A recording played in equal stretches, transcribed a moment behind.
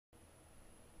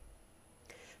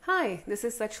Hi, this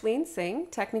is Sachlene Singh,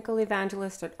 Technical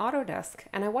Evangelist at Autodesk,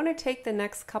 and I want to take the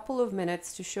next couple of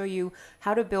minutes to show you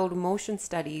how to build motion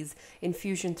studies in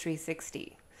Fusion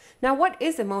 360. Now, what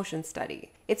is a motion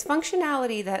study? It's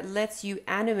functionality that lets you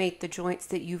animate the joints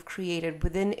that you've created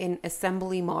within an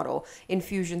assembly model in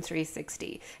Fusion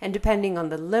 360. And depending on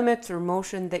the limits or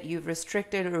motion that you've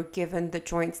restricted or given the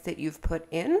joints that you've put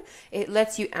in, it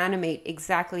lets you animate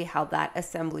exactly how that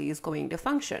assembly is going to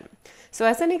function. So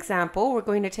as an example, we're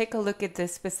going to take a look at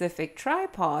this specific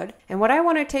tripod. And what I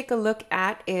want to take a look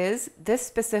at is this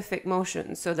specific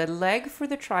motion. So the leg for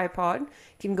the tripod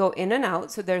can go in and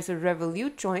out. So there's a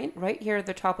revolute joint right here at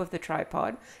the top of the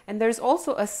tripod. And there's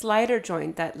also a slider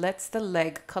joint that lets the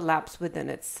leg collapse within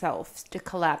itself to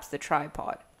collapse the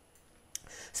tripod.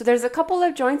 So there's a couple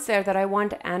of joints there that I want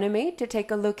to animate to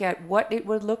take a look at what it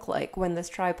would look like when this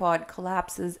tripod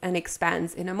collapses and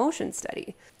expands in a motion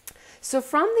study. So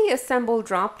from the Assemble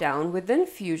dropdown within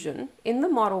Fusion, in the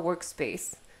model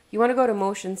workspace, you want to go to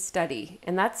Motion Study,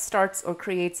 and that starts or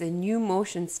creates a new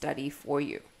motion study for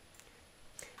you.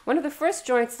 One of the first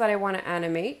joints that I want to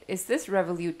animate is this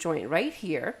revolute joint right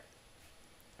here.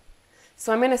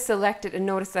 So I'm going to select it and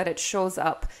notice that it shows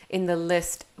up in the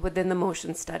list within the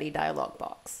Motion Study dialog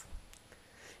box.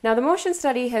 Now the motion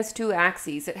study has two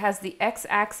axes. It has the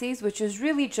x-axis, which is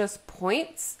really just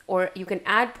points, or you can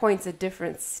add points at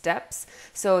different steps.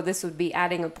 So this would be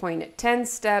adding a point at 10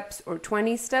 steps or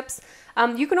 20 steps.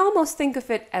 You can almost think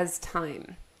of it as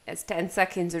time, as 10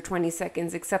 seconds or 20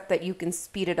 seconds, except that you can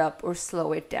speed it up or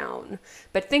slow it down.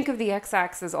 But think of the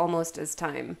x-axis almost as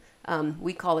time.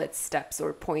 We call it steps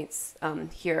or points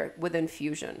here within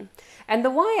Fusion. And the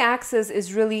y-axis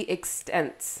is really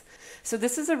extents. So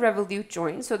this is a revolute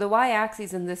joint. So the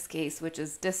y-axis in this case, which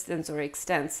is distance or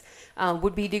extents,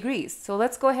 would be degrees. So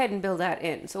let's go ahead and build that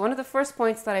in. So one of the first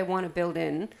points that I want to build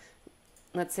in,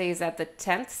 let's say, is at the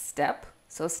 10th step.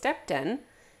 So step 10.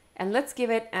 And let's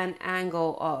give it an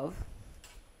angle of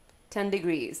 10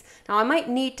 degrees. Now I might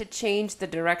need to change the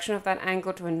direction of that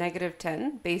angle to a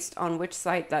 -10 based on which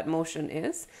side that motion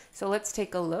is. So let's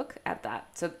take a look at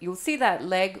that. So you'll see that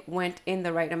leg went in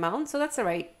the right amount. So that's the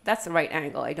right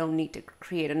angle. I don't need to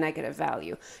create a negative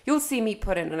value. You'll see me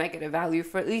put in a negative value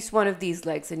for at least one of these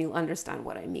legs and you'll understand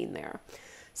what I mean there.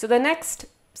 So the next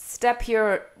step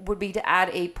here would be to add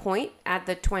a point at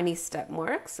the 20 step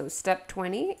mark. So step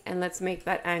 20, and let's make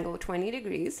that angle 20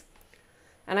 degrees.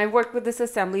 And I worked with this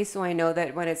assembly, so I know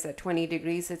that when it's at 20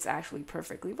 degrees, it's actually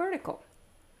perfectly vertical.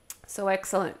 So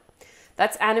excellent.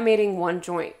 That's animating one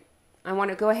joint. I want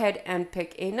to go ahead and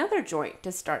pick another joint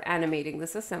to start animating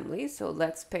this assembly. So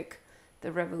let's pick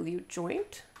the revolute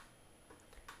joint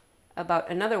about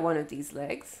another one of these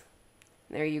legs.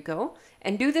 There you go.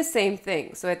 And do the same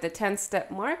thing. So at the 10th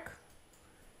step mark,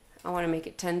 I want to make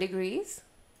it 10 degrees.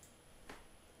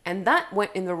 And that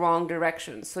went in the wrong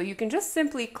direction. So you can just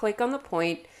simply click on the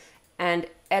point and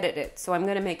edit it. So I'm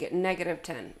going to make it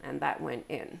 -10, and that went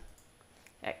in.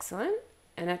 Excellent.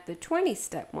 And at the 20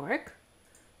 step mark,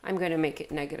 I'm going to make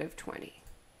it -20.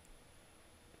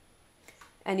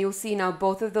 And you'll see now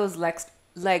both of those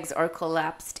legs are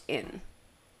collapsed in.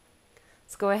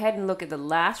 Let's go ahead and look at the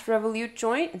last revolute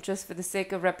joint. Just for the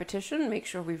sake of repetition, make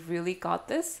sure we've really got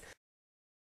this.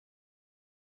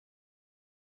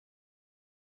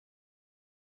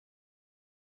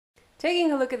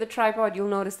 Taking a look at the tripod, you'll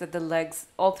notice that the legs,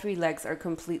 all three legs, are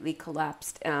completely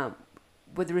collapsed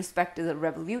with respect to the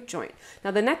revolute joint. Now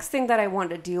the next thing that I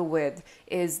want to deal with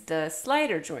is the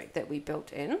slider joint that we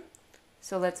built in.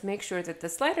 So let's make sure that the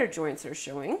slider joints are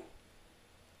showing.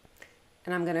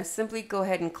 And I'm going to simply go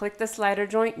ahead and click the slider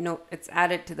joint. Note it's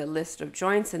added to the list of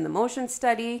joints in the motion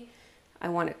study. I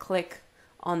want to click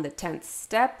on the 10th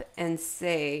step and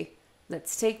say,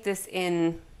 let's take this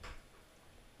in.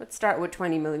 Let's start with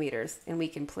 20 millimeters and we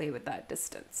can play with that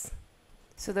distance.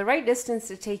 So the right distance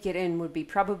to take it in would be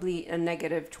probably a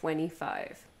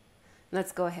 -25.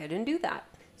 Let's go ahead and do that.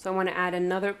 So I want to add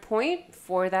another point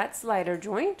for that slider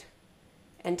joint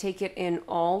and take it in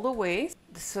all the way.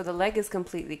 So the leg is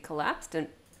completely collapsed, and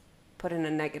put in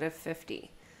a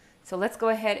 -50. So let's go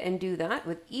ahead and do that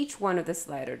with each one of the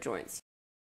slider joints.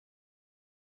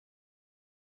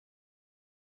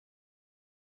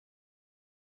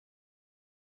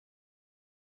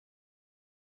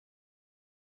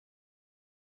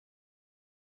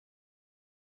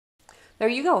 There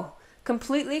you go.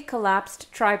 Completely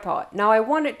collapsed tripod. Now I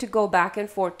want it to go back and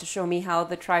forth to show me how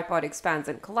the tripod expands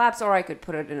and collapses, or I could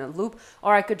put it in a loop,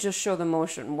 or I could just show the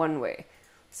motion one way.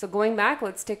 So going back,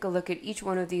 let's take a look at each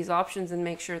one of these options and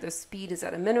make sure the speed is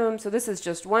at a minimum. So this is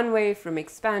just one way from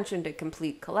expansion to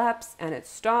complete collapse, and it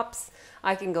stops.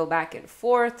 I can go back and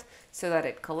forth so that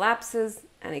it collapses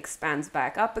and expands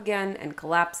back up again and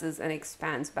collapses and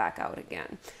expands back out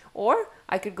again. Or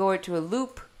I could go into a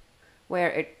loop where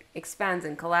it expands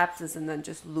and collapses and then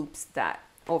just loops that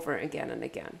over again and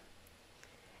again.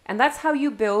 And that's how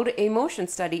you build a motion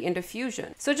study into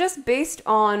Fusion. So just based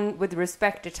on, with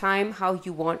respect to time, how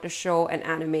you want to show and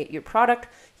animate your product,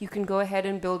 you can go ahead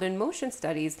and build in motion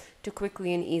studies to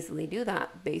quickly and easily do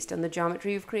that based on the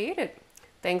geometry you've created.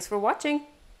 Thanks for watching.